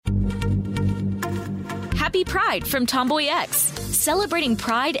Happy Pride from Tomboy X, celebrating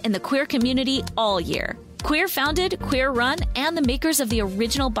pride and the queer community all year. Queer founded, queer run, and the makers of the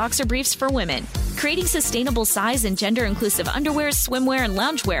original boxer briefs for women, creating sustainable size and gender inclusive underwear, swimwear, and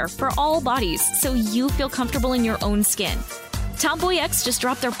loungewear for all bodies so you feel comfortable in your own skin. Tomboy X just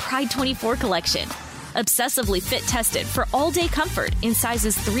dropped their Pride 24 collection. Obsessively fit tested for all day comfort in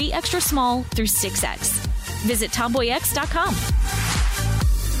sizes 3 extra small through 6X. Visit tomboyx.com.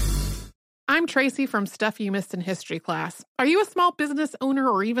 I'm Tracy from Stuff You Missed in History class. Are you a small business owner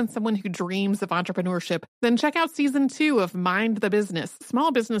or even someone who dreams of entrepreneurship? Then check out Season 2 of Mind the Business,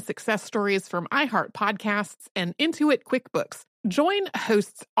 Small Business Success Stories from iHeart Podcasts and Intuit QuickBooks. Join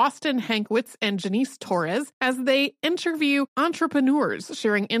hosts Austin Hankwitz and Janice Torres as they interview entrepreneurs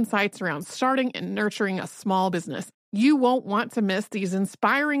sharing insights around starting and nurturing a small business. You won't want to miss these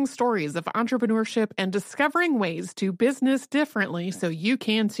inspiring stories of entrepreneurship and discovering ways to business differently so you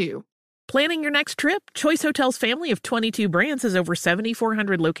can too. Planning your next trip? Choice Hotels' family of 22 brands has over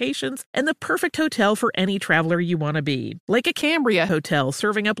 7,400 locations and the perfect hotel for any traveler you want to be. Like a Cambria Hotel,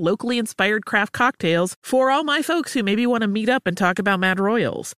 serving up locally inspired craft cocktails for all my folks who maybe want to meet up and talk about Mad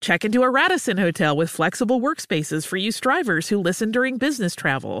Royals. Check into a Radisson Hotel with flexible workspaces for you strivers who listen during business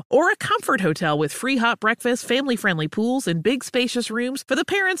travel. Or a Comfort Hotel with free hot breakfast, family-friendly pools, and big spacious rooms for the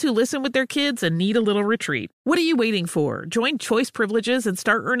parents who listen with their kids and need a little retreat. What are you waiting for? Join Choice Privileges and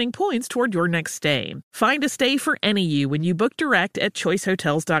start earning points toward your next stay. Find a stay for any you when you book direct at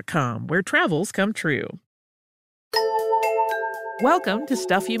choicehotels.com, where travels come true. Welcome to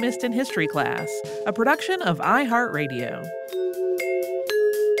Stuff You Missed in History class, a production of iHeartRadio.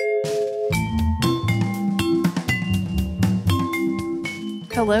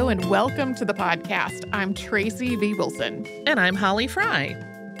 Hello and welcome to the podcast. I'm Tracy V. Wilson. And I'm Holly Fry.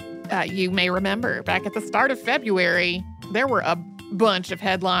 You may remember back at the start of February, there were a bunch of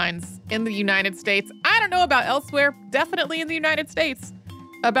headlines in the United States. I don't know about elsewhere, definitely in the United States,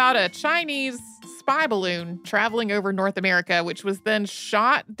 about a Chinese spy balloon traveling over North America, which was then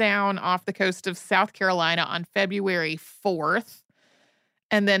shot down off the coast of South Carolina on February 4th.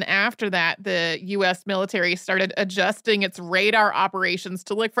 And then after that, the U.S. military started adjusting its radar operations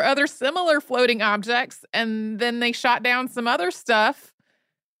to look for other similar floating objects. And then they shot down some other stuff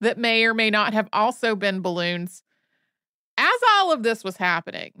that may or may not have also been balloons. As all of this was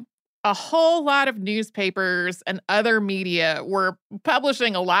happening, a whole lot of newspapers and other media were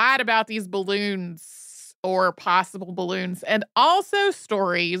publishing a lot about these balloons or possible balloons, and also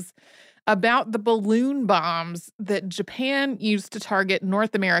stories about the balloon bombs that Japan used to target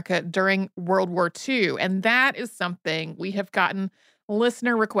North America during World War II. And that is something we have gotten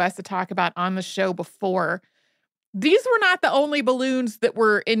listener requests to talk about on the show before. These were not the only balloons that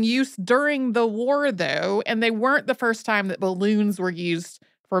were in use during the war, though, and they weren't the first time that balloons were used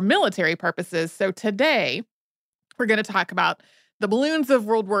for military purposes. So today, we're going to talk about the balloons of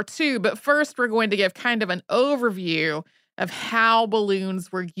World War II, but first we're going to give kind of an overview of how balloons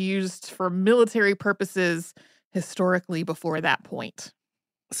were used for military purposes historically before that point.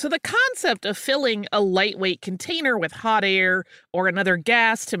 So the concept of filling a lightweight container with hot air or another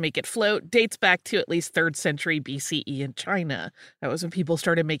gas to make it float dates back to at least 3rd century BCE in China. That was when people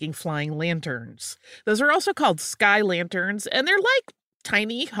started making flying lanterns. Those are also called sky lanterns, and they're like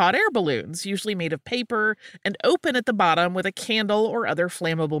tiny hot air balloons, usually made of paper and open at the bottom with a candle or other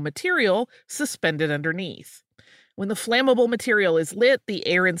flammable material suspended underneath. When the flammable material is lit, the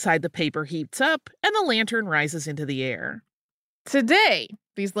air inside the paper heats up and the lantern rises into the air. Today,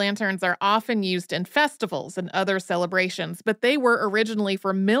 these lanterns are often used in festivals and other celebrations, but they were originally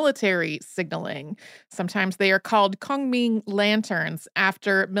for military signaling. Sometimes they are called Kongming lanterns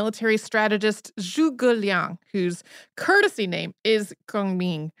after military strategist Zhuge Liang, whose courtesy name is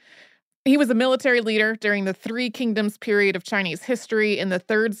Kongming. He was a military leader during the Three Kingdoms period of Chinese history in the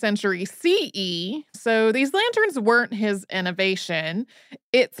 3rd century CE, so these lanterns weren't his innovation.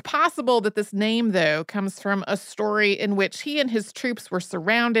 It's possible that this name, though, comes from a story in which he and his troops were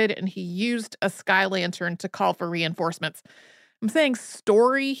surrounded and he used a sky lantern to call for reinforcements. I'm saying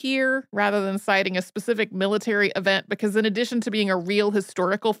story here rather than citing a specific military event because in addition to being a real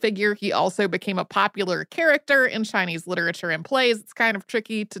historical figure, he also became a popular character in Chinese literature and plays. It's kind of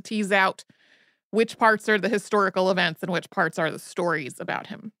tricky to tease out which parts are the historical events and which parts are the stories about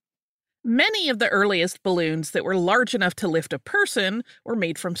him. Many of the earliest balloons that were large enough to lift a person were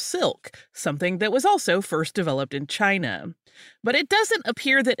made from silk, something that was also first developed in China. But it doesn't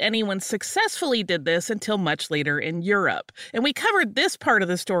appear that anyone successfully did this until much later in Europe. And we covered this part of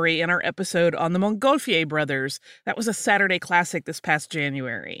the story in our episode on the Montgolfier brothers. That was a Saturday classic this past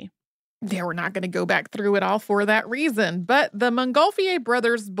January. Yeah, we're not going to go back through it all for that reason, but the Montgolfier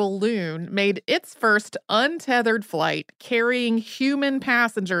brothers' balloon made its first untethered flight carrying human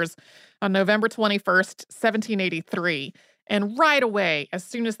passengers on November 21st, 1783. And right away, as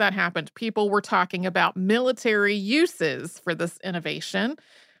soon as that happened, people were talking about military uses for this innovation.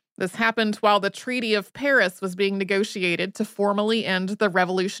 This happened while the Treaty of Paris was being negotiated to formally end the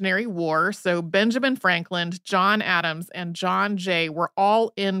Revolutionary War. So Benjamin Franklin, John Adams, and John Jay were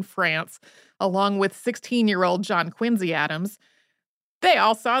all in France, along with 16-year-old John Quincy Adams. They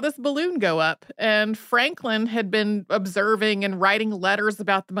all saw this balloon go up, and Franklin had been observing and writing letters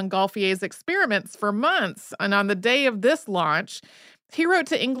about the Montgolfier's experiments for months. And on the day of this launch, he wrote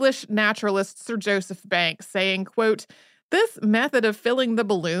to English naturalist Sir Joseph Banks saying, quote, "This method of filling the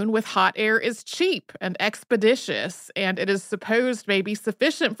balloon with hot air is cheap and expeditious, and it is supposed may be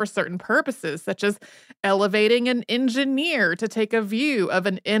sufficient for certain purposes, such as elevating an engineer to take a view of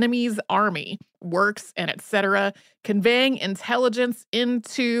an enemy's army, works, and etc., conveying intelligence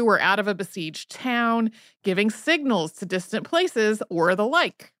into or out of a besieged town, giving signals to distant places, or the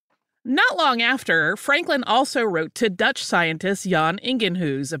like." Not long after, Franklin also wrote to Dutch scientist Jan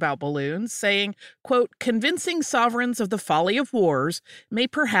Ingenhousz about balloons, saying, quote, "Convincing sovereigns of the folly of wars may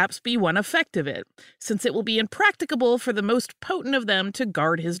perhaps be one effect of it, since it will be impracticable for the most potent of them to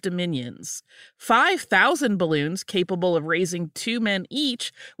guard his dominions. 5,000 balloons capable of raising 2 men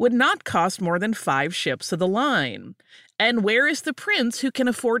each would not cost more than 5 ships of the line. And where is the prince who can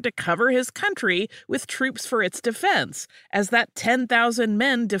afford to cover his country with troops for its defense, as that 10,000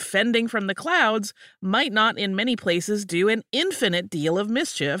 men defending from the clouds might not in many places do an infinite deal of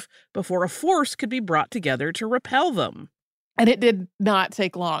mischief before a force could be brought together to repel them?" And it did not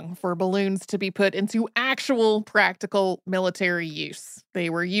take long for balloons to be put into actual practical military use.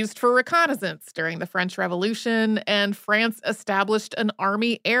 They were used for reconnaissance during the French Revolution, and France established an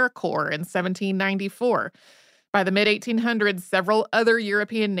Army Air Corps in 1794. By the mid-1800s, several other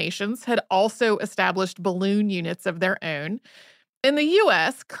European nations had also established balloon units of their own. In the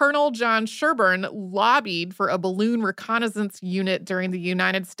U.S., Colonel John Sherburne lobbied for a balloon reconnaissance unit during the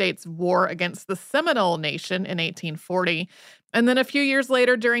United States War against the Seminole Nation in 1840. And then a few years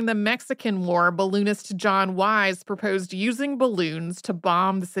later, during the Mexican War, balloonist John Wise proposed using balloons to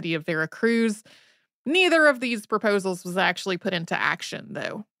bomb the city of Veracruz. Neither of these proposals was actually put into action,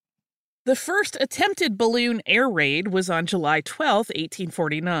 though. The first attempted balloon air raid was on July 12,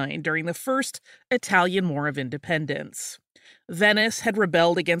 1849, during the First Italian War of Independence. Venice had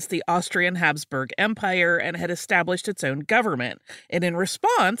rebelled against the Austrian Habsburg Empire and had established its own government, and in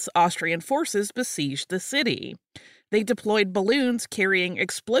response, Austrian forces besieged the city. They deployed balloons carrying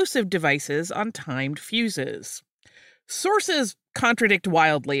explosive devices on timed fuses. Sources contradict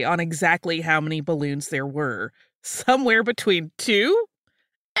wildly on exactly how many balloons there were, somewhere between 2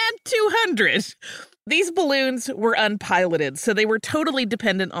 and 200. These balloons were unpiloted, so they were totally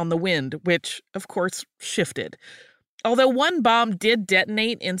dependent on the wind, which, of course, shifted. Although one bomb did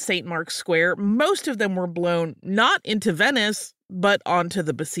detonate in St. Mark's Square, most of them were blown not into Venice, but onto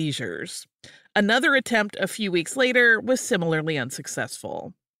the besiegers. Another attempt a few weeks later was similarly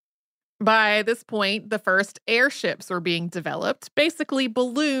unsuccessful. By this point, the first airships were being developed, basically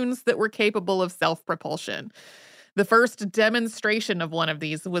balloons that were capable of self-propulsion. The first demonstration of one of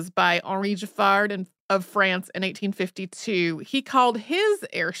these was by Henri Giffard of France in 1852. He called his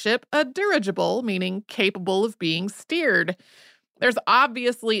airship a dirigible, meaning capable of being steered. There's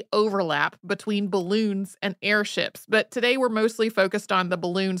obviously overlap between balloons and airships, but today we're mostly focused on the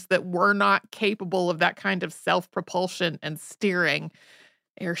balloons that were not capable of that kind of self-propulsion and steering.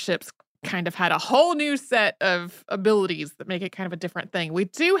 Airships kind of had a whole new set of abilities that make it kind of a different thing. We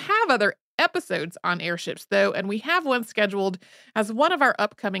do have other episodes on airships, though, and we have one scheduled as one of our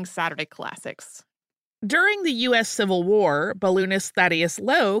upcoming Saturday classics. During the U.S. Civil War, balloonist Thaddeus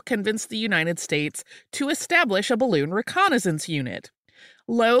Lowe convinced the United States to establish a balloon reconnaissance unit.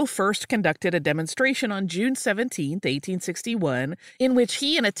 Lowe first conducted a demonstration on June 17, 1861, in which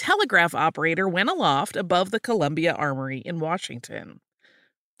he and a telegraph operator went aloft above the Columbia Armory in Washington.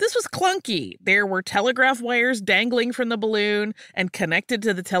 This was clunky. There were telegraph wires dangling from the balloon and connected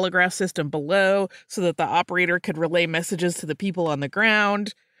to the telegraph system below so that the operator could relay messages to the people on the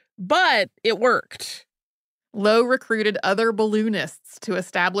ground. But it worked. Lowe recruited other balloonists to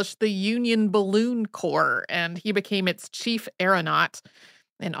establish the Union Balloon Corps, and he became its chief aeronaut.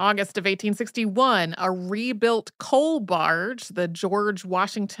 In August of 1861, a rebuilt coal barge, the George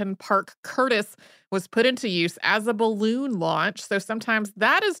Washington Parke Curtis, was put into use as a balloon launch, so sometimes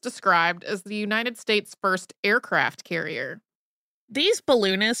that is described as the United States' first aircraft carrier. These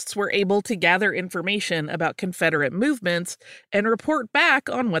balloonists were able to gather information about Confederate movements and report back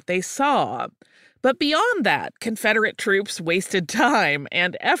on what they saw. But beyond that, Confederate troops wasted time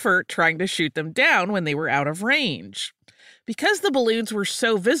and effort trying to shoot them down when they were out of range. Because the balloons were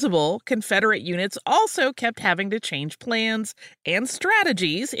so visible, Confederate units also kept having to change plans and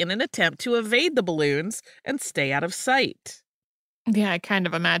strategies in an attempt to evade the balloons and stay out of sight. Yeah, I kind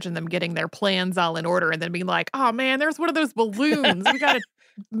of imagine them getting their plans all in order and then being like, oh man, there's one of those balloons. We got to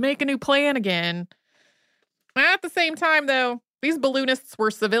make a new plan again. At the same time, though, these balloonists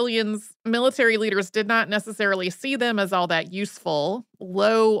were civilians. Military leaders did not necessarily see them as all that useful.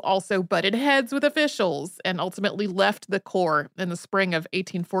 Lowe also butted heads with officials and ultimately left the Corps in the spring of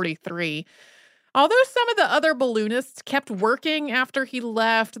 1843. Although some of the other balloonists kept working after he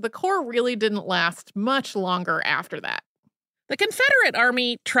left, the Corps really didn't last much longer after that. The Confederate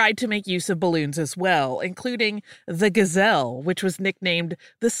Army tried to make use of balloons as well, including the Gazelle, which was nicknamed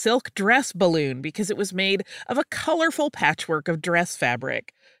the silk dress balloon because it was made of a colorful patchwork of dress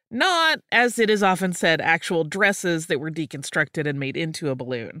fabric. Not, as it is often said, actual dresses that were deconstructed and made into a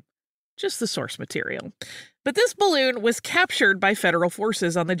balloon. Just the source material. But this balloon was captured by federal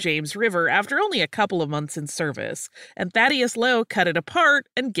forces on the James River after only a couple of months in service, and Thaddeus Lowe cut it apart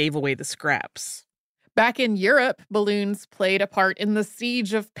and gave away the scraps. Back in Europe, balloons played a part in the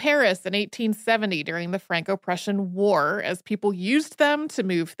Siege of Paris in 1870 during the Franco-Prussian War, as people used them to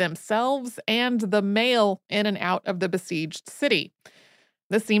move themselves and the mail in and out of the besieged city.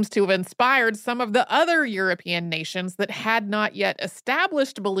 This seems to have inspired some of the other European nations that had not yet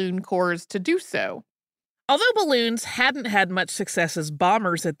established balloon corps to do so. Although balloons hadn't had much success as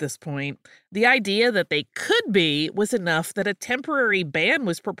bombers at this point, the idea that they could be was enough that a temporary ban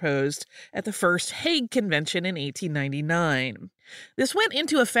was proposed at the First Hague Convention in 1899. This went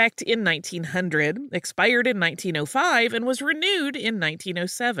into effect in 1900, expired in 1905, and was renewed in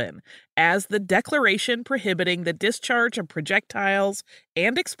 1907 as the Declaration Prohibiting the Discharge of Projectiles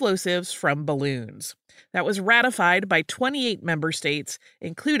and Explosives from Balloons. That was ratified by 28 member states,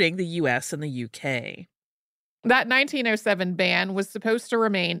 including the U.S. and the U.K. That 1907 ban was supposed to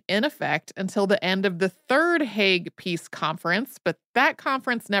remain in effect until the end of the Third Hague Peace Conference, but that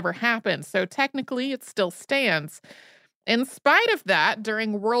conference never happened, so technically it still stands. In spite of that,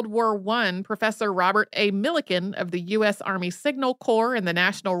 during World War I, Professor Robert A. Millikan of the U.S. Army Signal Corps and the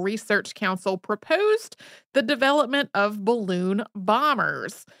National Research Council proposed the development of balloon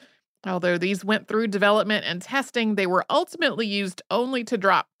bombers. Although these went through development and testing, they were ultimately used only to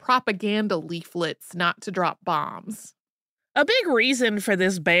drop propaganda leaflets, not to drop bombs. A big reason for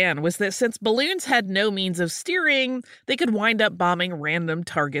this ban was that since balloons had no means of steering, they could wind up bombing random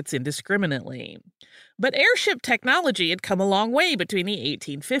targets indiscriminately. But airship technology had come a long way between the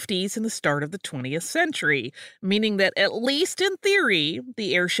 1850s and the start of the 20th century, meaning that at least in theory,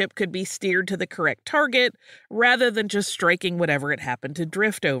 the airship could be steered to the correct target rather than just striking whatever it happened to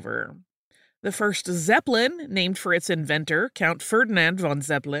drift over. The first Zeppelin, named for its inventor, Count Ferdinand von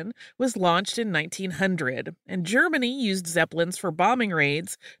Zeppelin, was launched in 1900, and Germany used Zeppelins for bombing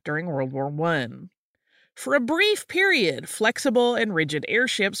raids during World War I. For a brief period, flexible and rigid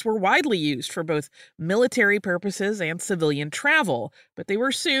airships were widely used for both military purposes and civilian travel, but they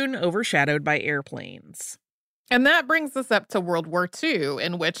were soon overshadowed by airplanes. And that brings us up to World War II,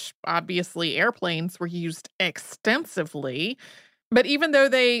 in which obviously airplanes were used extensively. But even though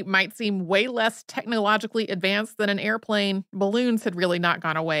they might seem way less technologically advanced than an airplane, balloons had really not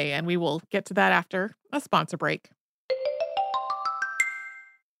gone away, and we will get to that after a sponsor break.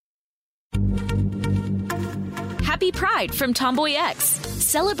 Happy Pride from Tomboy X,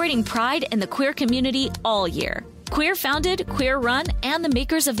 celebrating pride in the queer community all year. Queer founded, queer run, and the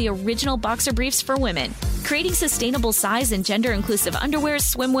makers of the original boxer briefs for women, creating sustainable size and gender inclusive underwear,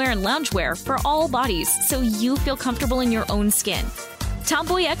 swimwear, and loungewear for all bodies so you feel comfortable in your own skin.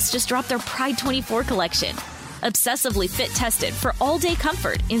 Tomboy X just dropped their Pride 24 collection. Obsessively fit tested for all day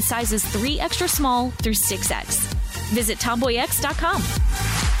comfort in sizes 3 extra small through 6X. Visit tomboyx.com.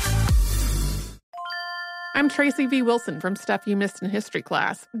 I'm Tracy V. Wilson from Stuff You Missed in History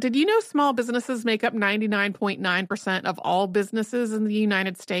class. Did you know small businesses make up 99.9% of all businesses in the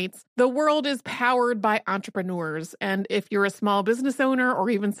United States? The world is powered by entrepreneurs, and if you're a small business owner or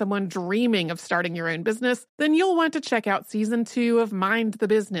even someone dreaming of starting your own business, then you'll want to check out Season 2 of Mind the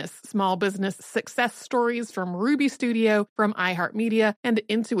Business, small business success stories from Ruby Studio, from iHeartMedia, and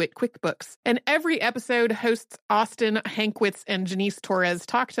Intuit QuickBooks. And every episode, hosts Austin Hankwitz and Janice Torres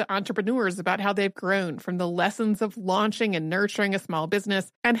talk to entrepreneurs about how they've grown from the lessons of launching and nurturing a small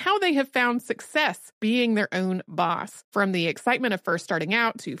business and how they have found success being their own boss. From the excitement of first starting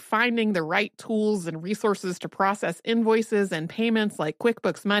out to finding finding the right tools and resources to process invoices and payments like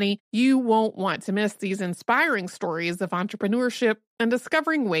QuickBooks Money, you won't want to miss these inspiring stories of entrepreneurship and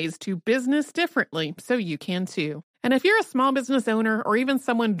discovering ways to business differently so you can too. And if you're a small business owner or even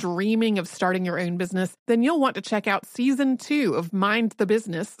someone dreaming of starting your own business, then you'll want to check out Season 2 of Mind the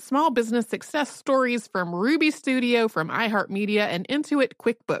Business, Small Business Success Stories from Ruby Studio, from iHeartMedia, and Intuit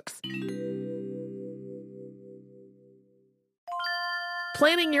QuickBooks.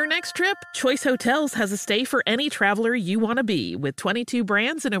 Planning your next trip? Choice Hotels has a stay for any traveler you want to be, with 22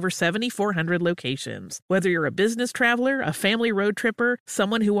 brands and over 7,400 locations. Whether you're a business traveler, a family road tripper,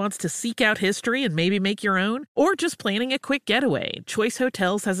 someone who wants to seek out history and maybe make your own, or just planning a quick getaway, Choice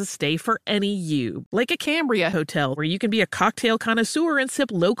Hotels has a stay for any you. Like a Cambria Hotel, where you can be a cocktail connoisseur and sip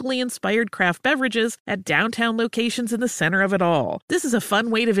locally inspired craft beverages at downtown locations in the center of it all. This is a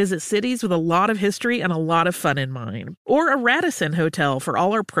fun way to visit cities with a lot of history and a lot of fun in mind. Or a Radisson Hotel for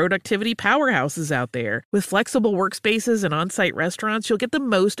all our productivity powerhouses out there. With flexible workspaces and on-site restaurants, you'll get the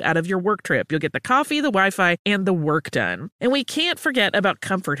most out of your work trip. You'll get the coffee, the Wi-Fi, and the work done. And we can't forget about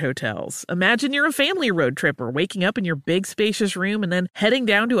Comfort Hotels. Imagine you're a family road tripper, waking up in your big spacious room and then heading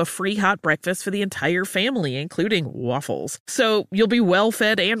down to a free hot breakfast for the entire family, including waffles. So you'll be well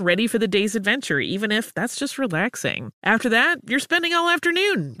fed and ready for the day's adventure, even if that's just relaxing. After that, you're spending all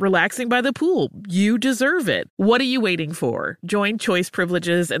afternoon relaxing by the pool. You deserve it. What are you waiting for? Join Choice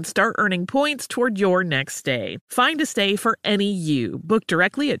Privileges and start earning points toward your next stay. Find a stay for any you. Book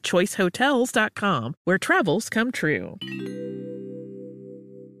directly at choicehotels.com, where travels come true.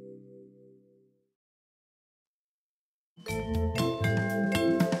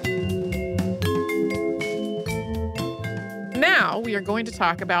 Now we are going to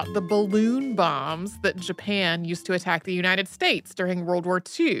talk about the balloon bombs that Japan used to attack the United States during World War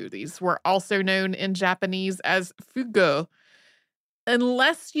II. These were also known in Japanese as fugo.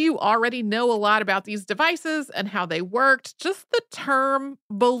 Unless you already know a lot about these devices and how they worked, just the term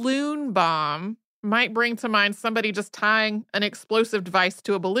balloon bomb might bring to mind somebody just tying an explosive device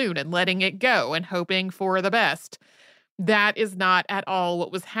to a balloon and letting it go and hoping for the best. That is not at all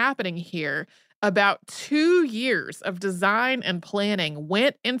what was happening here. About 2 years of design and planning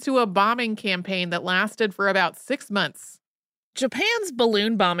went into a bombing campaign that lasted for about 6 months. Japan's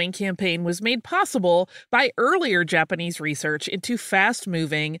balloon bombing campaign was made possible by earlier Japanese research into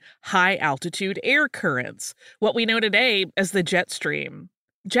fast-moving, high-altitude air currents, what we know today as the jet stream.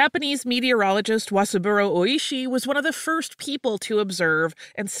 Japanese meteorologist Wasaburo Oishi was one of the first people to observe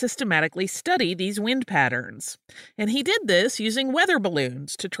and systematically study these wind patterns. And he did this using weather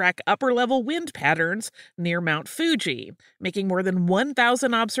balloons to track upper-level wind patterns near Mount Fuji, making more than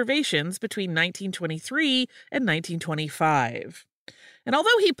 1,000 observations between 1923 and 1925. And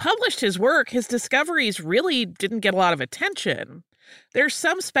although he published his work, his discoveries really didn't get a lot of attention. There's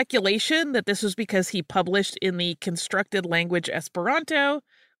some speculation that this was because he published in the constructed language Esperanto.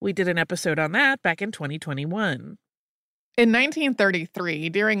 We did an episode on that back in 2021. In 1933,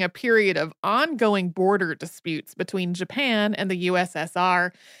 during a period of ongoing border disputes between Japan and the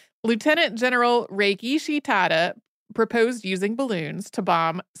USSR, Lieutenant General Reikishi Tada proposed using balloons to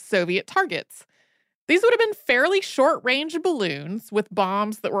bomb Soviet targets. These would have been fairly short-range balloons with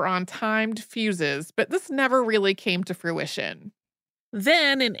bombs that were on timed fuses, but this never really came to fruition.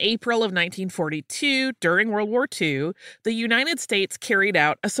 Then, in April of 1942, during World War II, the United States carried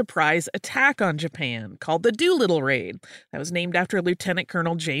out a surprise attack on Japan called the Doolittle Raid. That was named after Lieutenant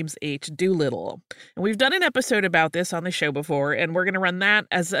Colonel James H. Doolittle. And we've done an episode about this on the show before, and we're going to run that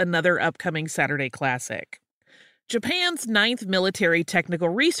as another upcoming Saturday classic. Japan's 9th Military Technical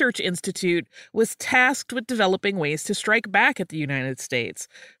Research Institute was tasked with developing ways to strike back at the United States,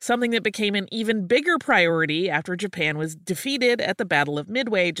 something that became an even bigger priority after Japan was defeated at the Battle of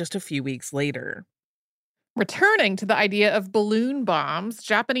Midway just a few weeks later. Returning to the idea of balloon bombs,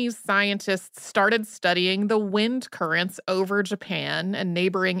 Japanese scientists started studying the wind currents over Japan and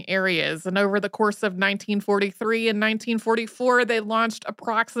neighboring areas. And over the course of 1943 and 1944, they launched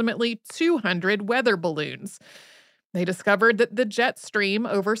approximately 200 weather balloons. They discovered that the jet stream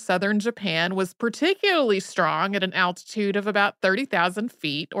over southern Japan was particularly strong at an altitude of about 30,000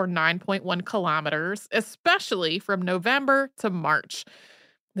 feet or 9.1 kilometers, especially from November to March.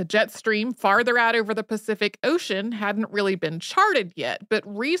 The jet stream farther out over the Pacific Ocean hadn't really been charted yet, but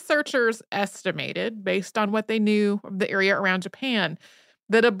researchers estimated, based on what they knew of the area around Japan,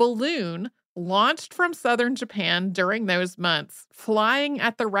 that a balloon launched from southern Japan during those months, flying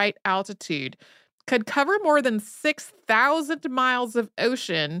at the right altitude, could cover more than 6,000 miles of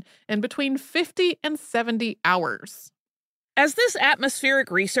ocean in between 50 and 70 hours. As this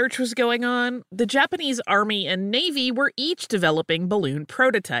atmospheric research was going on, the Japanese Army and Navy were each developing balloon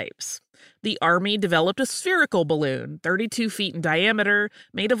prototypes. The Army developed a spherical balloon, 32 feet in diameter,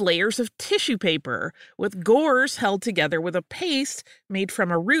 made of layers of tissue paper, with gores held together with a paste made from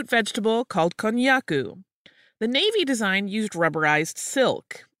a root vegetable called konnyaku. The Navy design used rubberized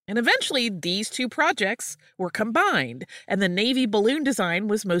silk. And eventually, these two projects were combined, and the Navy balloon design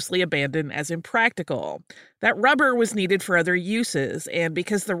was mostly abandoned as impractical. That rubber was needed for other uses, and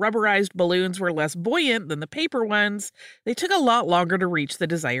because the rubberized balloons were less buoyant than the paper ones, they took a lot longer to reach the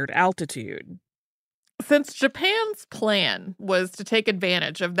desired altitude. Since Japan's plan was to take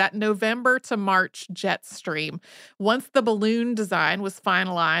advantage of that November to March jet stream, once the balloon design was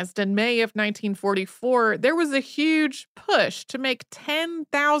finalized in May of 1944, there was a huge push to make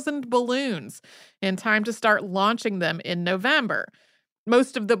 10,000 balloons in time to start launching them in November.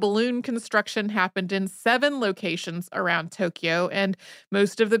 Most of the balloon construction happened in 7 locations around Tokyo, and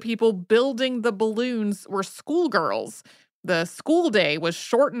most of the people building the balloons were schoolgirls. The school day was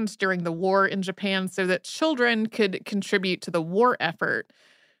shortened during the war in Japan so that children could contribute to the war effort.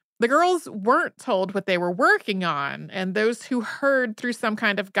 The girls weren't told what they were working on, and those who heard through some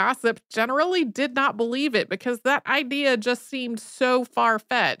kind of gossip generally did not believe it because that idea just seemed so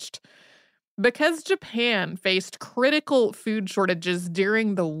far-fetched. Because Japan faced critical food shortages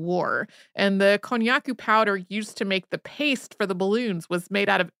during the war, and the konnyaku powder used to make the paste for the balloons was made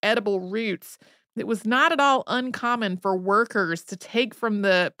out of edible roots, it was not at all uncommon for workers to take from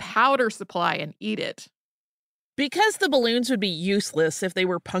the powder supply and eat it. Because the balloons would be useless if they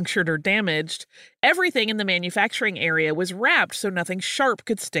were punctured or damaged, everything in the manufacturing area was wrapped so nothing sharp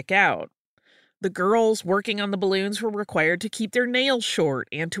could stick out. The girls working on the balloons were required to keep their nails short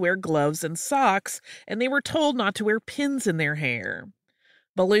and to wear gloves and socks, and they were told not to wear pins in their hair.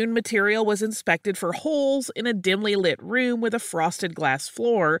 Balloon material was inspected for holes in a dimly lit room with a frosted glass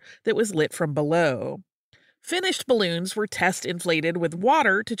floor that was lit from below. Finished balloons were test inflated with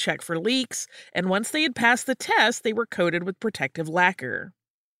water to check for leaks, and once they had passed the test, they were coated with protective lacquer.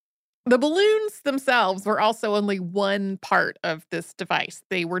 The balloons themselves were also only one part of this device.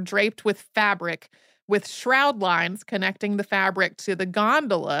 They were draped with fabric, with shroud lines connecting the fabric to the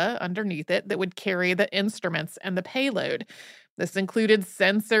gondola underneath it that would carry the instruments and the payload. This included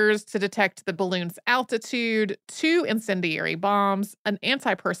sensors to detect the balloon's altitude, 2 incendiary bombs, an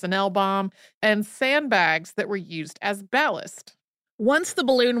anti-personnel bomb, and sandbags that were used as ballast. Once the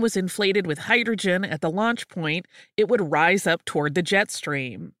balloon was inflated with hydrogen at the launch point, it would rise up toward the jet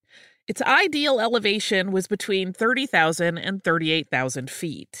stream. Its ideal elevation was between 30,000 and 38,000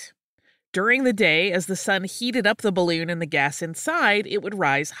 feet. During the day, as the sun heated up the balloon and the gas inside, it would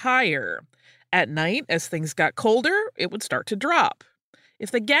rise higher. At night, as things got colder, it would start to drop.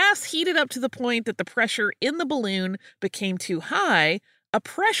 If the gas heated up to the point that the pressure in the balloon became too high, a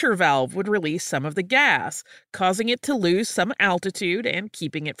pressure valve would release some of the gas, causing it to lose some altitude and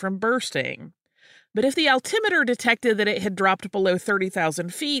keeping it from bursting. But if the altimeter detected that it had dropped below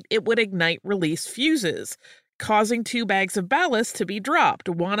 30,000 feet, it would ignite release fuses, causing 2 bags of ballast to be dropped,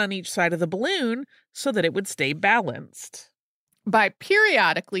 one on each side of the balloon, so that it would stay balanced. By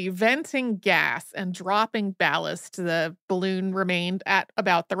periodically venting gas and dropping ballast, the balloon remained at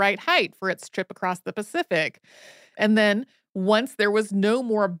about the right height for its trip across the Pacific. And then, once there was no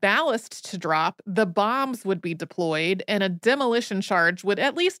more ballast to drop, the bombs would be deployed, and a demolition charge would,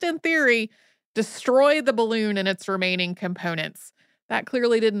 at least in theory, destroy the balloon and its remaining components. That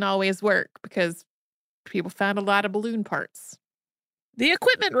clearly didn't always work because people found a lot of balloon parts. The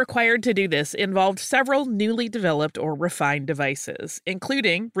equipment required to do this involved several newly developed or refined devices,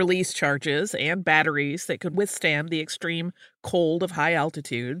 including release charges and batteries that could withstand the extreme cold of high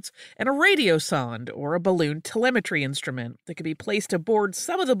altitudes, and a radiosonde or a balloon telemetry instrument that could be placed aboard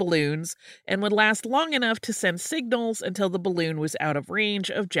some of the balloons and would last long enough to send signals until the balloon was out of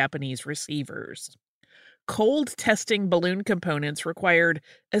range of Japanese receivers. Cold testing balloon components required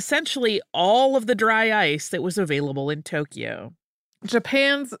essentially all of the dry ice that was available in Tokyo.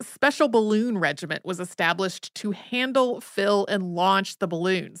 Japan's Special Balloon Regiment was established to handle, fill, and launch the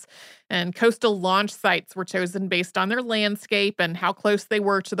balloons. And coastal launch sites were chosen based on their landscape and how close they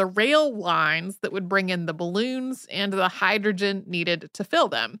were to the rail lines that would bring in the balloons and the hydrogen needed to fill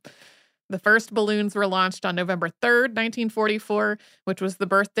them. The first balloons were launched on November 3rd, 1944, which was the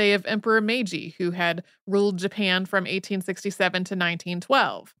birthday of Emperor Meiji, who had ruled Japan from 1867 to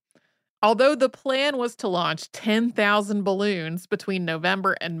 1912. Although the plan was to launch 10,000 balloons between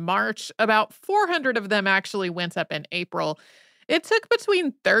November and March, about 400 of them actually went up in April. It took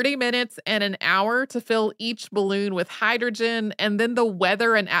between 30 minutes and an hour to fill each balloon with hydrogen, and then the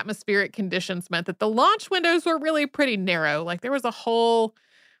weather and atmospheric conditions meant that the launch windows were really pretty narrow. Like there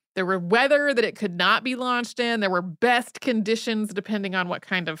were weather that it could not be launched in. There were best conditions depending on what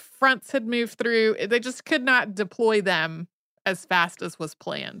kind of fronts had moved through. They just could not deploy them as fast as was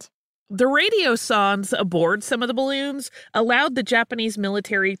planned. The radio sondes aboard some of the balloons allowed the Japanese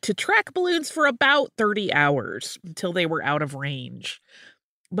military to track balloons for about 30 hours until they were out of range.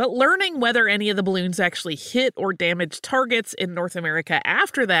 But learning whether any of the balloons actually hit or damaged targets in North America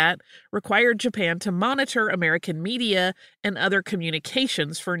after that required Japan to monitor American media and other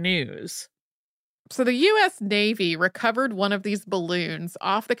communications for news. So the U.S. Navy recovered one of these balloons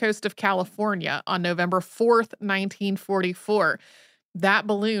off the coast of California on November 4th, 1944. That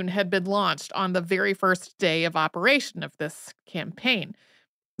balloon had been launched on the very first day of operation of this campaign.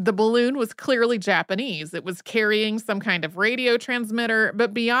 The balloon was clearly Japanese. It was carrying some kind of radio transmitter,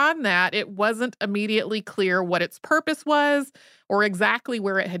 but beyond that, it wasn't immediately clear what its purpose was or exactly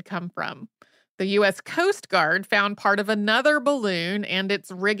where it had come from. The U.S. Coast Guard found part of another balloon and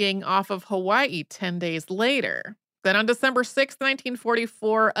its rigging off of Hawaii 10 days later. Then on December 6,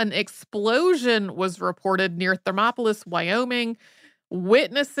 1944, an explosion was reported near Thermopolis, Wyoming.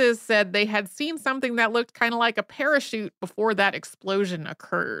 Witnesses said they had seen something that looked kind of like a parachute before that explosion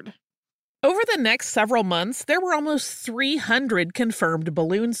occurred. Over the next several months, there were almost 300 confirmed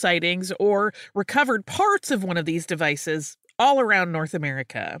balloon sightings or recovered parts of one of these devices all around North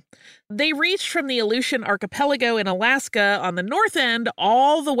America. They reached from the Aleutian Archipelago in Alaska on the north end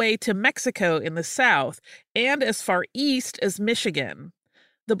all the way to Mexico in the south and as far east as Michigan.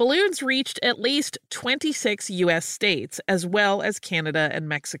 The balloons reached at least 26 U.S. states, as well as Canada and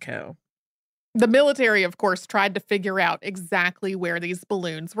Mexico. The military, of course, tried to figure out exactly where these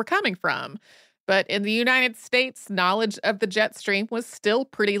balloons were coming from. But in the United States, knowledge of the jet stream was still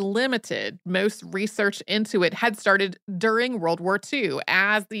pretty limited. Most research into it had started during World War II,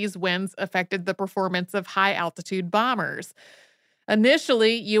 as these winds affected the performance of high-altitude bombers.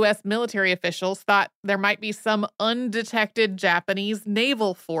 Initially, U.S. military officials thought there might be some undetected Japanese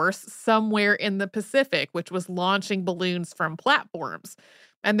naval force somewhere in the Pacific, which was launching balloons from platforms.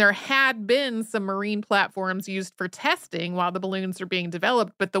 And there had been some marine platforms used for testing while the balloons were being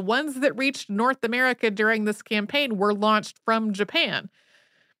developed, but the ones that reached North America during this campaign were launched from Japan.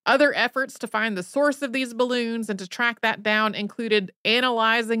 Other efforts to find the source of these balloons and to track that down included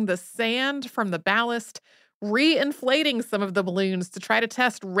analyzing the sand from the ballast, re-inflating some of the balloons to try to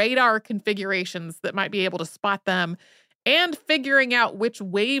test radar configurations that might be able to spot them, and figuring out which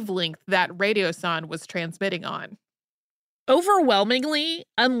wavelength that radiosonde was transmitting on. Overwhelmingly,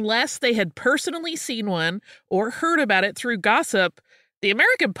 unless they had personally seen one or heard about it through gossip, the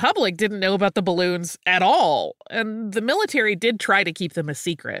American public didn't know about the balloons at all, and the military did try to keep them a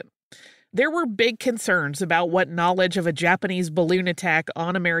secret. There were big concerns about what knowledge of a Japanese balloon attack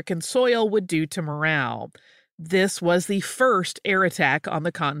on American soil would do to morale. This was the first air attack on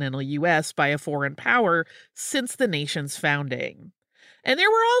the continental U.S. by a foreign power since the nation's founding. And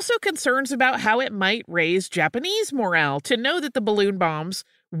there were also concerns about how it might raise Japanese morale to know that the balloon bombs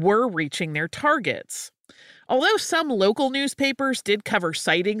were reaching their targets. Although some local newspapers did cover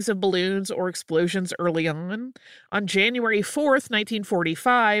sightings of balloons or explosions early on January 4th,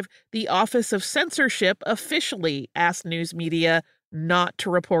 1945, the Office of Censorship officially asked news media not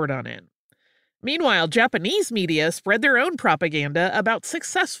to report on it. Meanwhile, Japanese media spread their own propaganda about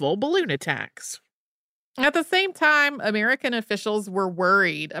successful balloon attacks. At the same time, American officials were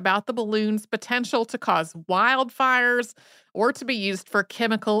worried about the balloon's potential to cause wildfires or to be used for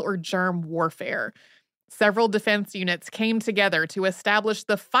chemical or germ warfare. Several defense units came together to establish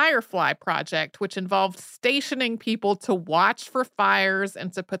the Firefly Project, which involved stationing people to watch for fires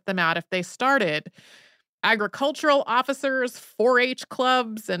and to put them out if they started. Agricultural officers, 4-H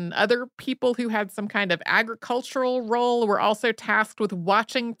clubs, and other people who had some kind of agricultural role were also tasked with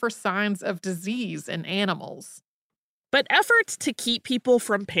watching for signs of disease in animals. But efforts to keep people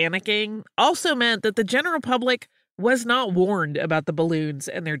from panicking also meant that the general public was not warned about the balloons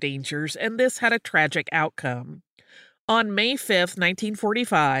and their dangers, and this had a tragic outcome. On May 5th,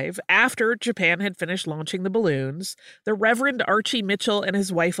 1945, after Japan had finished launching the balloons, the Reverend Archie Mitchell and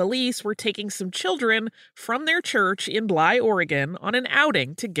his wife Elise were taking some children from their church in Bly, Oregon, on an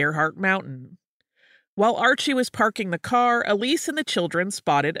outing to Gerhardt Mountain. While Archie was parking the car, Elise and the children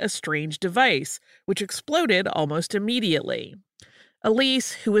spotted a strange device, which exploded almost immediately.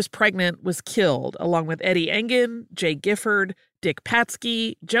 Elise, who was pregnant, was killed, along with Eddie Engen, Jay Gifford, Dick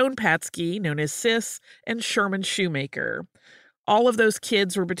Patsky, Joan Patsky, known as Sis, and Sherman Shoemaker. All of those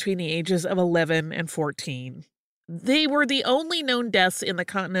kids were between the ages of 11 and 14. They were the only known deaths in the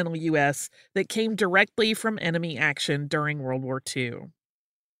continental U.S. that came directly from enemy action during World War II.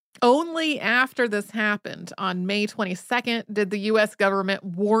 Only after this happened, on May 22nd, did the U.S. government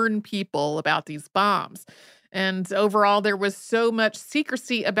warn people about these bombs. And overall, there was so much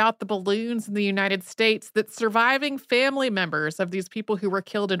secrecy about the balloons in the United States that surviving family members of these people who were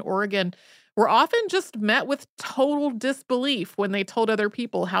killed in Oregon were often just met with total disbelief when they told other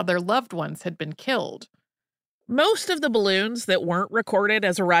people how their loved ones had been killed. Most of the balloons that weren't recorded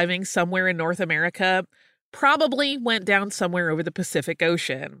as arriving somewhere in North America probably went down somewhere over the Pacific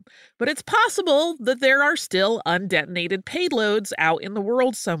Ocean. But it's possible that there are still undetonated payloads out in the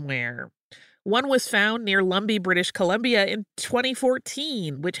world somewhere. One was found near Lumby, British Columbia in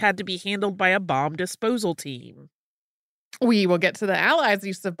 2014, which had to be handled by a bomb disposal team. We will get to the Allies'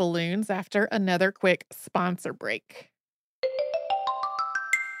 use of balloons after another quick sponsor break.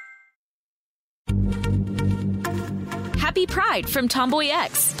 Happy Pride from Tomboy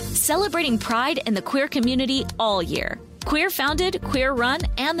X, celebrating pride in the queer community all year. Queer founded, queer run,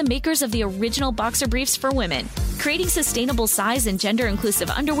 and the makers of the original boxer briefs for women, creating sustainable size and gender inclusive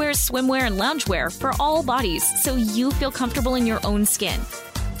underwear, swimwear, and loungewear for all bodies so you feel comfortable in your own skin.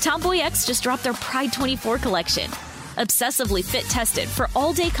 Tomboy X just dropped their Pride 24 collection. Obsessively fit tested for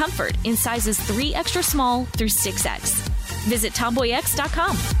all day comfort in sizes 3 extra small through 6X. Visit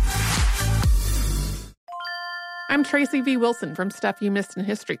tomboyx.com. I'm Tracy V. Wilson from Stuff You Missed in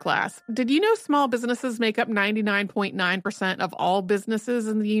History class. Did you know small businesses make up 99.9% of all businesses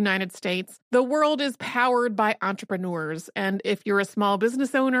in the United States? The world is powered by entrepreneurs, and if you're a small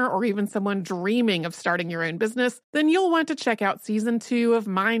business owner or even someone dreaming of starting your own business, then you'll want to check out Season 2 of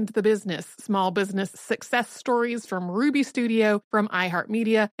Mind the Business, small business success stories from Ruby Studio, from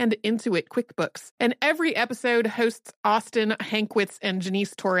iHeartMedia, and Intuit QuickBooks. And every episode, hosts Austin Hankwitz and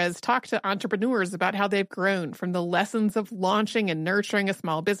Janice Torres talk to entrepreneurs about how they've grown from the lessons of launching and nurturing a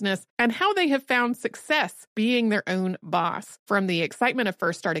small business and how they have found success being their own boss. From the excitement of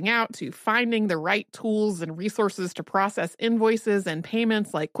first starting out to finding the right tools and resources to process invoices and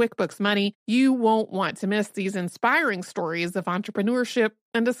payments like QuickBooks Money, you won't want to miss these inspiring stories of entrepreneurship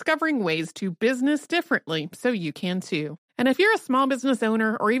and discovering ways to business differently so you can too. And if you're a small business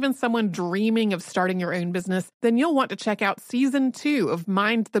owner or even someone dreaming of starting your own business, then you'll want to check out Season 2 of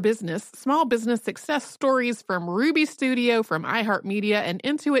Mind the Business, small business success stories from Ruby Studio, from iHeartMedia, and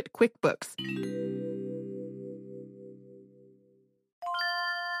Intuit QuickBooks.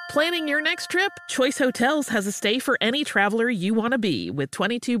 Planning your next trip? Choice Hotels has a stay for any traveler you want to be, with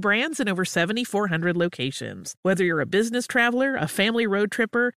 22 brands and over 7,400 locations. Whether you're a business traveler, a family road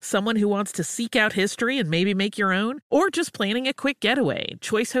tripper, someone who wants to seek out history and maybe make your own, or just planning a quick getaway,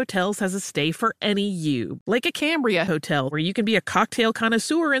 Choice Hotels has a stay for any you. Like a Cambria Hotel, where you can be a cocktail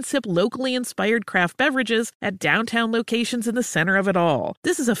connoisseur and sip locally inspired craft beverages at downtown locations in the center of it all.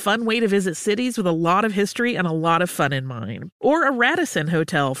 This is a fun way to visit cities with a lot of history and a lot of fun in mind. Or a Radisson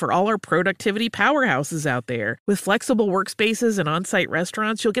Hotel, for all our productivity powerhouses out there. With flexible workspaces and on-site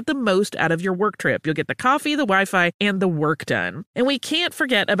restaurants, you'll get the most out of your work trip. You'll get the coffee, the Wi-Fi, and the work done. And we can't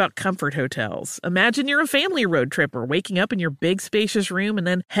forget about Comfort Hotels. Imagine you're a family road tripper, waking up in your big spacious room and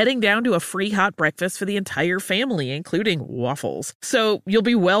then heading down to a free hot breakfast for the entire family, including waffles. So you'll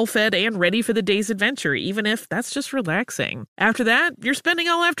be well fed and ready for the day's adventure, even if that's just relaxing. After that, you're spending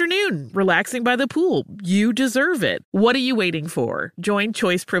all afternoon relaxing by the pool. You deserve it. What are you waiting for? Join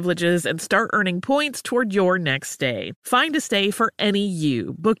Choice Privileges and start earning points toward your next stay. Find a stay for any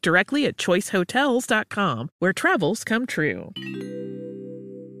you. Book directly at choicehotels.com, where travels come true.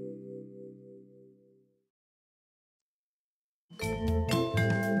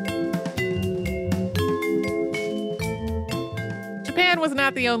 Japan was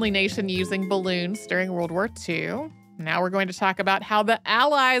not the only nation using balloons during World War II. Now we're going to talk about how the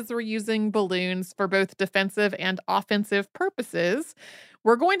Allies were using balloons for both defensive and offensive purposes.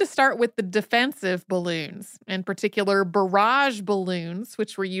 We're going to start with the defensive balloons, in particular barrage balloons,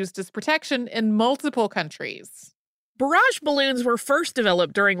 which were used as protection in multiple countries. Barrage balloons were first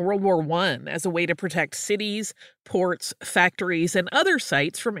developed during World War I as a way to protect cities, ports, factories, and other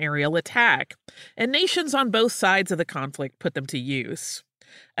sites from aerial attack, and nations on both sides of the conflict put them to use.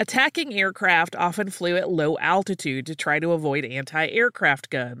 Attacking aircraft often flew at low altitude to try to avoid anti-aircraft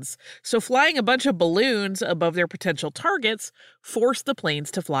guns, so flying a bunch of balloons above their potential targets forced the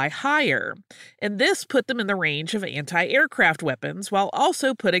planes to fly higher, and this put them in the range of anti-aircraft weapons while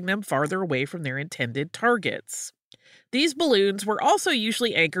also putting them farther away from their intended targets. These balloons were also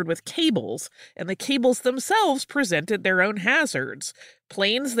usually anchored with cables, and the cables themselves presented their own hazards.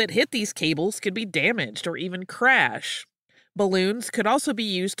 Planes that hit these cables could be damaged or even crash. Balloons could also be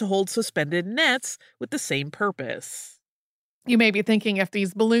used to hold suspended nets with the same purpose. You may be thinking, if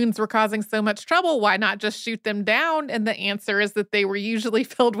these balloons were causing so much trouble, why not just shoot them down? And the answer is that they were usually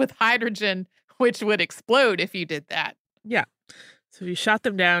filled with hydrogen, which would explode if you did that. Yeah. So if you shot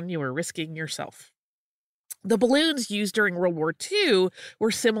them down, you were risking yourself. The balloons used during World War II were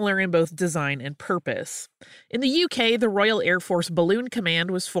similar in both design and purpose. In the UK, the Royal Air Force Balloon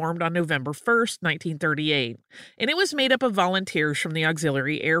Command was formed on November 1st, 1938, and it was made up of volunteers from the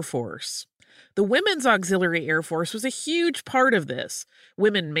Auxiliary Air Force. The Women's Auxiliary Air Force was a huge part of this.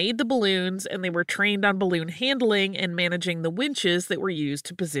 Women made the balloons, and they were trained on balloon handling and managing the winches that were used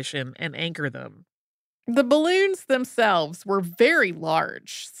to position and anchor them. The balloons themselves were very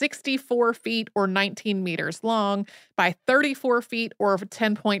large, 64 feet or 19 meters long by 34 feet or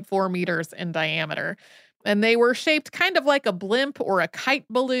 10.4 meters in diameter. And they were shaped kind of like a blimp or a kite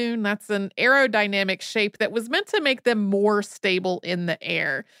balloon. That's an aerodynamic shape that was meant to make them more stable in the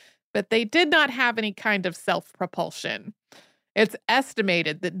air. But they did not have any kind of self-propulsion. It's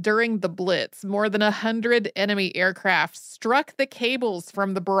estimated that during the Blitz, more than 100 enemy aircraft struck the cables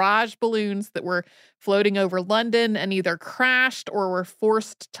from the barrage balloons that were floating over London and either crashed or were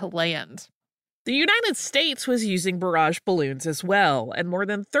forced to land. The United States was using barrage balloons as well, and more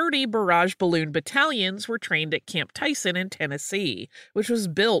than 30 barrage balloon battalions were trained at Camp Tyson in Tennessee, which was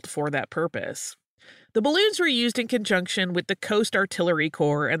built for that purpose. The balloons were used in conjunction with the Coast Artillery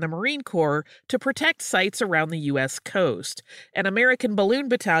Corps and the Marine Corps to protect sites around the U.S. coast, and American balloon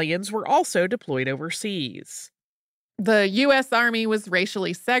battalions were also deployed overseas. The U.S. Army was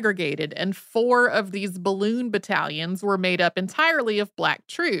racially segregated, and 4 of these balloon battalions were made up entirely of Black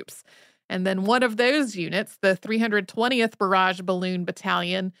troops. And then one of those units, the 320th Barrage Balloon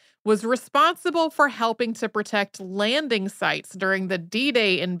Battalion, was responsible for helping to protect landing sites during the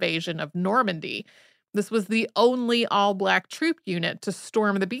D-Day invasion of Normandy. This was the only all-Black troop unit to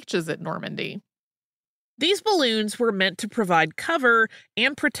storm the beaches at Normandy. These balloons were meant to provide cover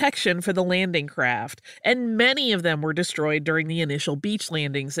and protection for the landing craft, and many of them were destroyed during the initial beach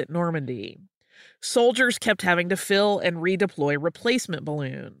landings at Normandy. Soldiers kept having to fill and redeploy replacement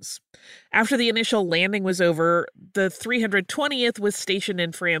balloons. After the initial landing was over, the 320th was stationed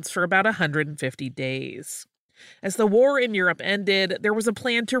in France for about 150 days. As the war in Europe ended, there was a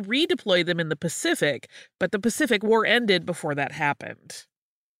plan to redeploy them in the Pacific, but the Pacific War ended before that happened.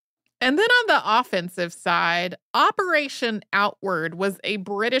 And then on the offensive side, Operation Outward was a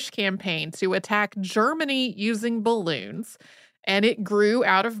British campaign to attack Germany using balloons, and it grew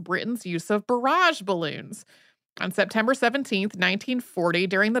out of Britain's use of barrage balloons. On September 17th, 1940,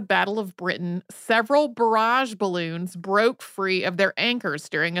 during the Battle of Britain, several barrage balloons broke free of their anchors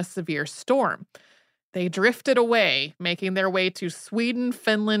during a severe storm. They drifted away, making their way to Sweden,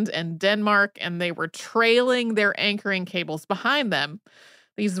 Finland, and Denmark, and they were trailing their anchoring cables behind them.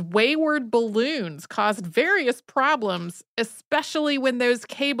 These wayward balloons caused various problems, especially when those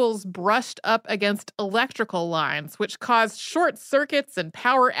cables brushed up against electrical lines, which caused short circuits and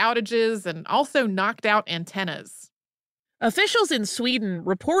power outages and also knocked out antennas. Officials in Sweden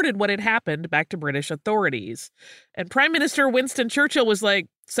reported what had happened back to British authorities. And Prime Minister Winston Churchill was like,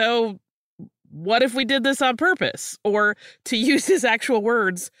 so what if we did this on purpose? Or, to use his actual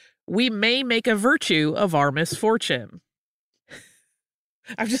words, we may make a virtue of our misfortune.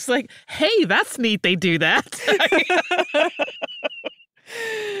 I'm just like, hey, that's neat they do that.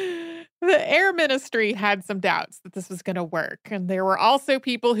 The Air Ministry had some doubts that this was going to work. And there were also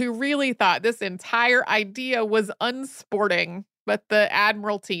people who really thought this entire idea was unsporting. But the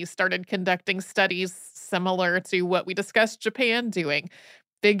Admiralty started conducting studies similar to what we discussed Japan doing,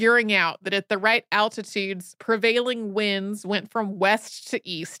 figuring out that at the right altitudes, prevailing winds went from west to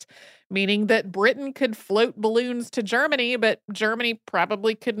east, meaning that Britain could float balloons to Germany, but Germany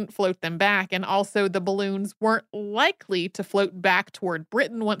probably couldn't float them back. And also the balloons weren't likely to float back toward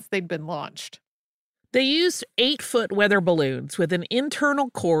Britain once they'd been launched. They used 8-foot weather balloons with an internal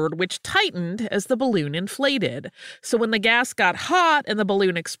cord which tightened as the balloon inflated. So when the gas got hot and the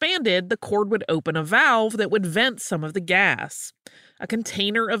balloon expanded, the cord would open a valve that would vent some of the gas. A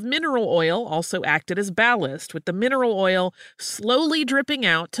container of mineral oil also acted as ballast, with the mineral oil slowly dripping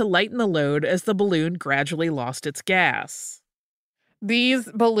out to lighten the load as the balloon gradually lost its gas. These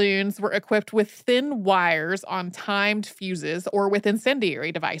balloons were equipped with thin wires on timed fuses or with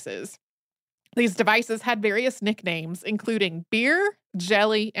incendiary devices. These devices had various nicknames, including beer,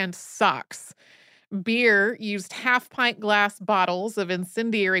 jelly, and socks. Beer used half-pint glass bottles of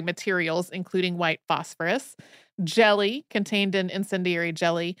incendiary materials, including white phosphorus. Jelly contained an incendiary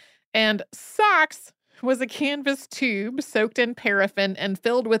jelly. And socks was a canvas tube soaked in paraffin and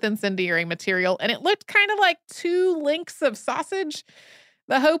filled with incendiary material, and it looked kind of like two links of sausage.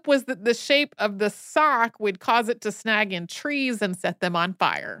 The hope was that the shape of the sock would cause it to snag in trees and set them on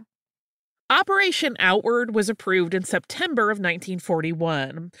fire. Operation Outward was approved in September of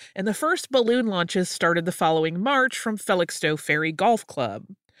 1941, and the first balloon launches started the following March from Felixstowe Ferry Golf Club.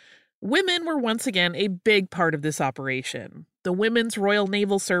 Women were once again a big part of this operation. The Women's Royal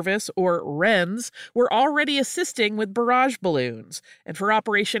Naval Service, or WRENS, were already assisting with barrage balloons, and for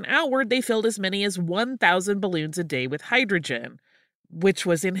Operation Outward, they filled as many as 1,000 balloons a day with hydrogen, which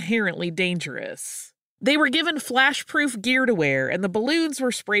was inherently dangerous. They were given flash-proof gear to wear, and the balloons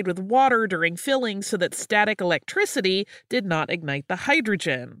were sprayed with water during filling so that static electricity did not ignite the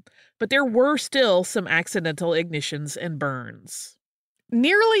hydrogen. But there were still some accidental ignitions and burns.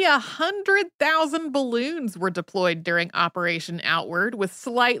 Nearly 100,000 balloons were deployed during Operation Outward, with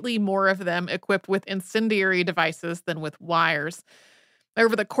slightly more of them equipped with incendiary devices than with wires.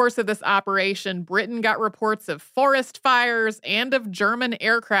 Over the course of this operation, Britain got reports of forest fires and of German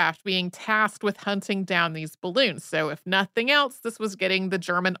aircraft being tasked with hunting down these balloons. So if nothing else, this was getting the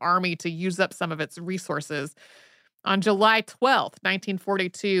German army to use up some of its resources. On July 12th,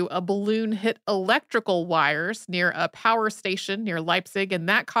 1942, a balloon hit electrical wires near a power station near Leipzig, and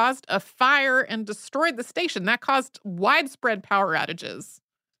that caused a fire and destroyed the station. That caused widespread power outages.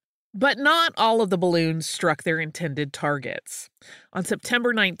 But not all of the balloons struck their intended targets. On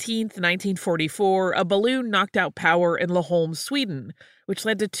September 19th, 1944, a balloon knocked out power in Laholm, Sweden, which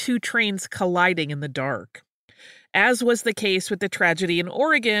led to 2 trains colliding in the dark. As was the case with the tragedy in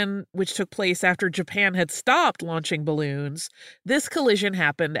Oregon, which took place after Japan had stopped launching balloons, this collision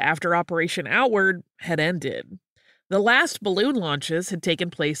happened after Operation Outward had ended. The last balloon launches had taken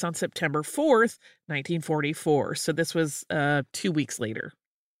place on September 4th, 1944, so this was 2 weeks later.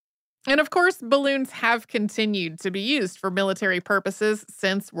 And of course, balloons have continued to be used for military purposes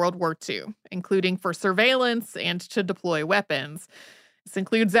since World War II, including for surveillance and to deploy weapons. This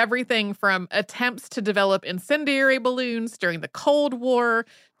includes everything from attempts to develop incendiary balloons during the Cold War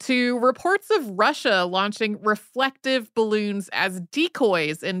to reports of Russia launching reflective balloons as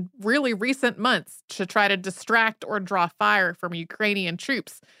decoys in really recent months to try to distract or draw fire from Ukrainian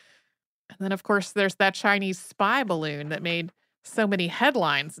troops. And then, of course, there's that Chinese spy balloon that made so many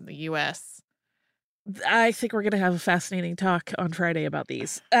headlines in the U.S. I think we're going to have a fascinating talk on Friday about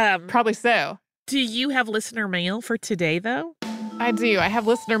these. Probably so. Do you have listener mail for today, though? I do. I have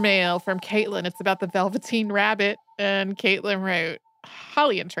listener mail from Caitlin. It's about the Velveteen Rabbit, and Caitlin wrote,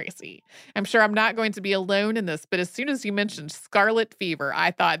 Holly and Tracy, I'm sure I'm not going to be alone in this, but as soon as you mentioned scarlet fever,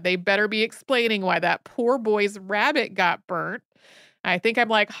 I thought they better be explaining why that poor boy's rabbit got burnt. I think I'm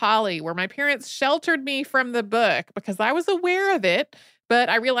like Holly, where my parents sheltered me from the book because I was aware of it, but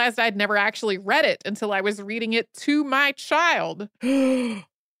I realized I'd never actually read it until I was reading it to my child.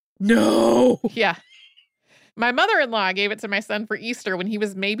 No! Yeah. My mother-in-law gave it to my son for Easter when he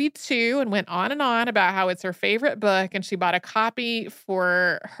was maybe 2 and went on and on about how it's her favorite book, and she bought a copy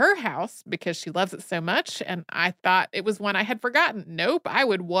for her house because she loves it so much, and I thought it was one I had forgotten. Nope, I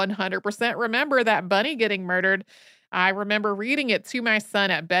would 100% remember that bunny getting murdered. I remember reading it to my son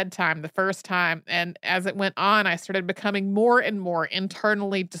at bedtime the first time, and as it went on, I started becoming more and more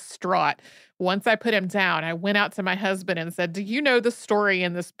internally distraught. Once I put him down, I went out to my husband and said, do you know the story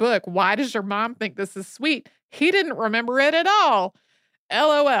in this book? Why does your mom think this is sweet? He didn't remember it at all.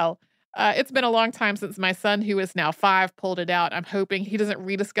 LOL. It's been a long time since my son, who is now 5, pulled it out. I'm hoping he doesn't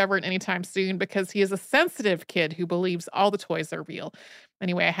rediscover it anytime soon because he is a sensitive kid who believes all the toys are real.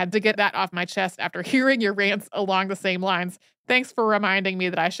 Anyway, I had to get that off my chest after hearing your rants along the same lines. Thanks for reminding me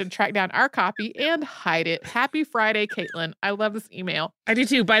that I should track down our copy and hide it. Happy Friday, Caitlin. I love this email. I do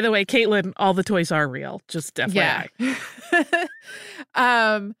too. By the way, Caitlin, all the toys are real. Just FYI.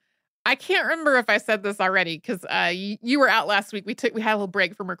 Yeah. I can't remember if I said this already because you were out last week. We had a little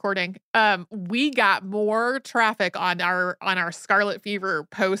break from recording. We got more traffic on our Scarlet Fever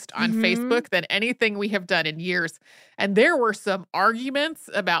post on Facebook than anything we have done in years. And there were some arguments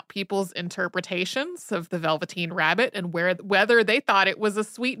about people's interpretations of the Velveteen Rabbit and whether they thought it was a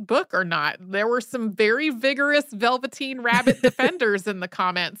sweet book or not. There were some very vigorous Velveteen Rabbit defenders in the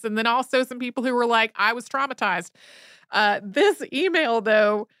comments. And then also some people who were like, I was traumatized. This email,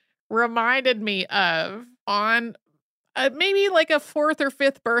 though, reminded me of on maybe like a 4th or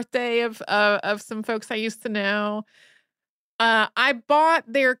 5th birthday of some folks I used to know. I bought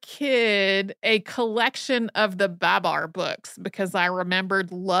their kid a collection of the Babar books because I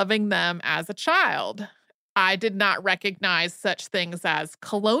remembered loving them as a child. I did not recognize such things as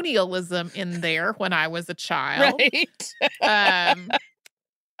colonialism in there when I was a child. Right.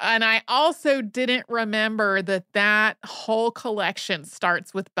 And I also didn't remember that whole collection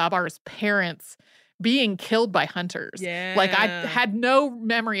starts with Babar's parents being killed by hunters. Yeah. Like, I had no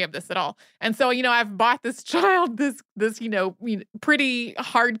memory of this at all. And so, I've bought this child this pretty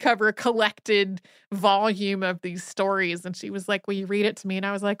hardcover collected volume of these stories. And she was like, will you read it to me? And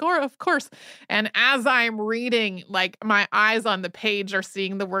I was like, oh, of course. And as I'm reading, like, my eyes on the page are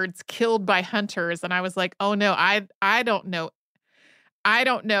seeing the words killed by hunters. And I was like, oh no, I don't know. I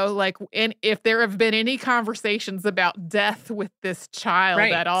don't know, like, if there have been any conversations about death with this child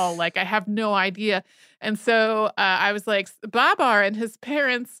at all. Like, I have no idea. And so I was like, Babar and his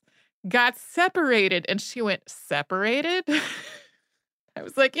parents got separated. And she went, separated? I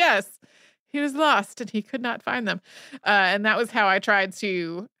was like, yes, he was lost and he could not find them. And that was how I tried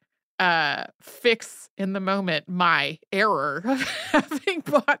to fix in the moment my error of having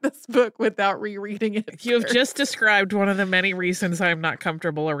bought this book without rereading it. You have just described one of the many reasons I'm not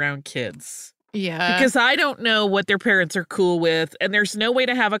comfortable around kids. Yeah. Because I don't know what their parents are cool with, and there's no way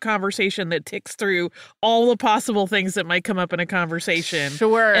to have a conversation that ticks through all the possible things that might come up in a conversation.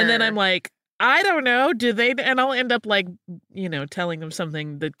 Sure. And then I'm like, I don't know, do they? And I'll end up like, telling them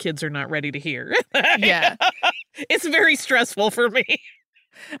something that kids are not ready to hear. Yeah. It's very stressful for me.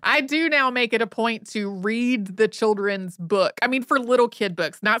 I do now make it a point to read the children's book. I mean, for little kid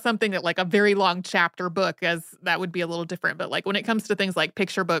books, not something that like a very long chapter book, as that would be a little different. But like when it comes to things like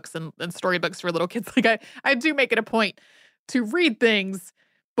picture books and storybooks for little kids, like I do make it a point to read things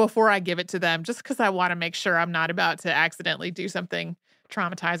before I give it to them, just because I want to make sure I'm not about to accidentally do something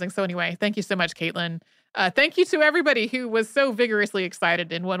traumatizing. So anyway, thank you so much, Caitlin. Thank you to everybody who was so vigorously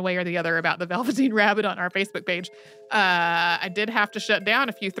excited in one way or the other about the Velveteen Rabbit on our Facebook page. I did have to shut down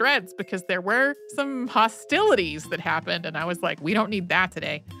a few threads because there were some hostilities that happened, and I was like, we don't need that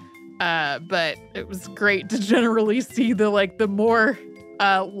today. But it was great to generally see the more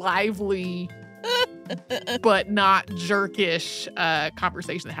lively but not jerkish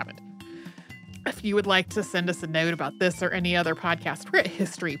conversation that happened. If you would like to send us a note about this or any other podcast, we're at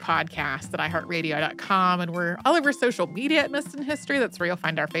historypodcast@iheartradio.com, and we're all over social media at Missed in History. That's where you'll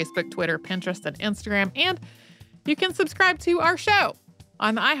find our Facebook, Twitter, Pinterest, and Instagram. And you can subscribe to our show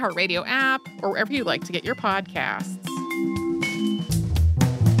on the iHeartRadio app or wherever you like to get your podcasts.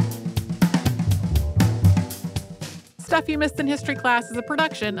 Stuff You Missed in History Class is a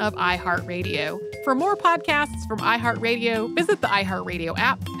production of iHeartRadio. For more podcasts from iHeartRadio, visit the iHeartRadio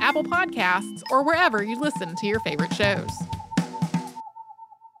app, Apple Podcasts, or wherever you listen to your favorite shows.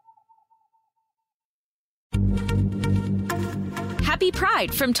 Happy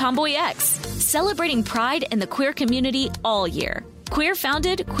Pride from Tomboy X, celebrating pride in the queer community all year. Queer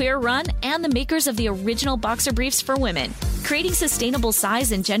founded, queer run, and the makers of the original boxer briefs for women, creating sustainable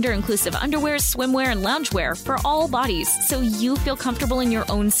size and gender inclusive underwear, swimwear, and loungewear for all bodies so you feel comfortable in your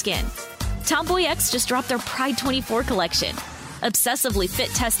own skin. Tomboy X just dropped their Pride 24 collection, obsessively fit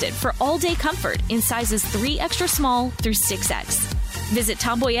tested for all day comfort in sizes 3 extra small through 6X. Visit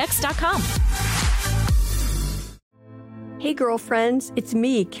tomboyx.com. Hey girlfriends, it's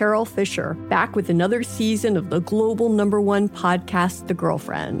me, Carol Fisher, back with another season of the global #1 podcast, The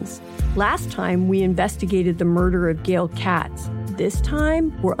Girlfriends. Last time, we investigated the murder of Gail Katz. This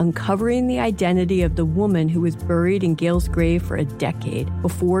time, we're uncovering the identity of the woman who was buried in Gail's grave for a decade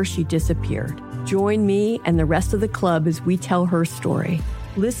before she disappeared. Join me and the rest of the club as we tell her story.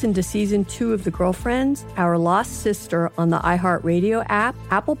 Listen to Season 2 of The Girlfriends, Our Lost Sister on the iHeartRadio app,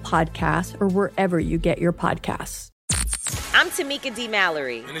 Apple Podcasts, or wherever you get your podcasts. I'm Tamika D.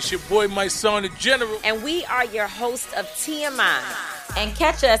 Mallory. And it's your boy, my son, the General. And we are your hosts of TMI. And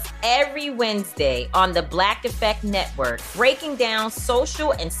catch us every Wednesday on the Black Effect Network, breaking down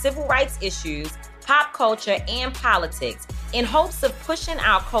social and civil rights issues, pop culture, and politics in hopes of pushing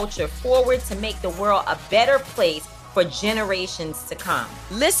our culture forward to make the world a better place for generations to come.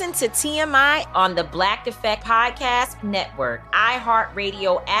 Listen to TMI on the Black Effect Podcast Network,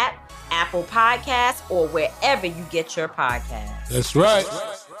 iHeartRadio app, Apple Podcasts, or wherever you get your podcasts. That's right.